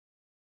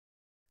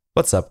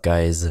What's up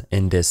guys,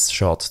 in this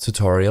short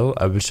tutorial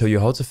I will show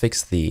you how to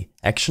fix the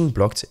action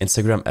blocked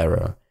Instagram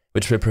error,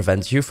 which will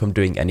prevent you from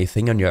doing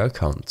anything on your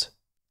account.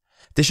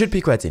 This should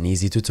be quite an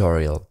easy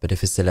tutorial, but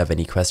if you still have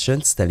any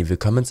questions then leave a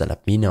comment and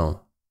let me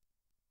know.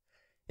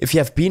 If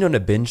you have been on a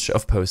binge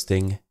of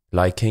posting,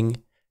 liking,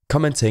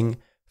 commenting,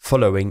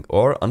 following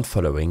or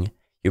unfollowing,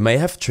 you may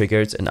have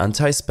triggered an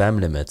anti-spam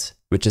limit,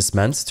 which is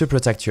meant to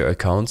protect your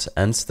account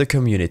and the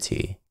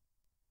community.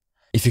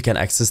 If you can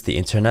access the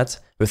internet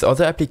with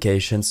other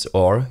applications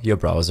or your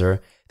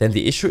browser, then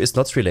the issue is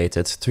not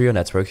related to your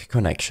network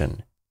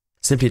connection.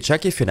 Simply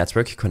check if your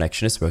network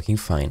connection is working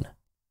fine.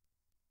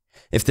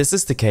 If this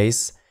is the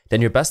case,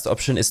 then your best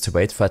option is to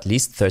wait for at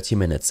least 30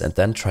 minutes and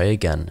then try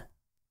again.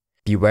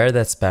 Beware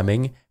that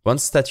spamming,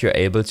 once that you're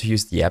able to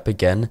use the app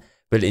again,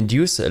 will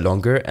induce a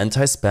longer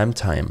anti-spam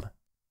time.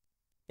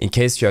 In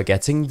case you are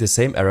getting the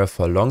same error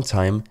for a long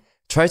time,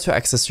 try to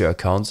access your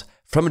account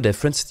from a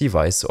different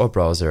device or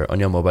browser on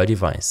your mobile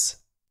device.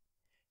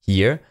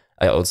 Here,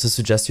 I also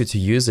suggest you to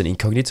use an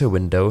incognito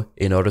window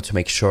in order to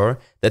make sure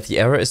that the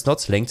error is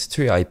not linked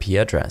to your IP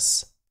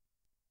address.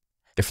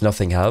 If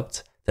nothing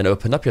helped, then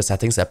open up your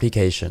settings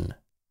application.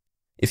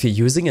 If you're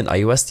using an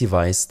iOS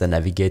device, then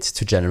navigate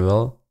to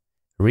General,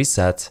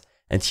 Reset,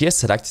 and here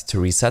select to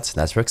reset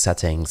network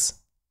settings.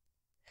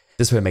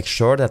 This will make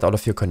sure that all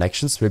of your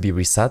connections will be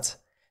reset,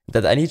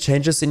 that any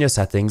changes in your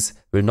settings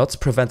will not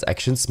prevent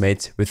actions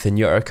made within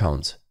your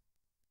account.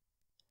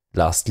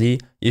 Lastly,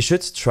 you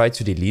should try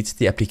to delete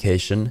the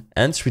application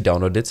and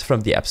re-download it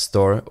from the App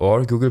Store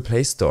or Google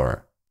Play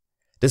Store.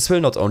 This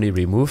will not only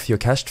remove your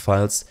cached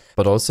files,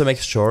 but also make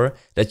sure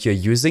that you're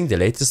using the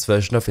latest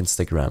version of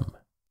Instagram.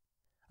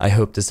 I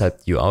hope this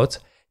helped you out.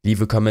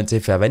 Leave a comment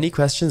if you have any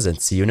questions and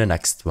see you in the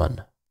next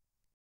one.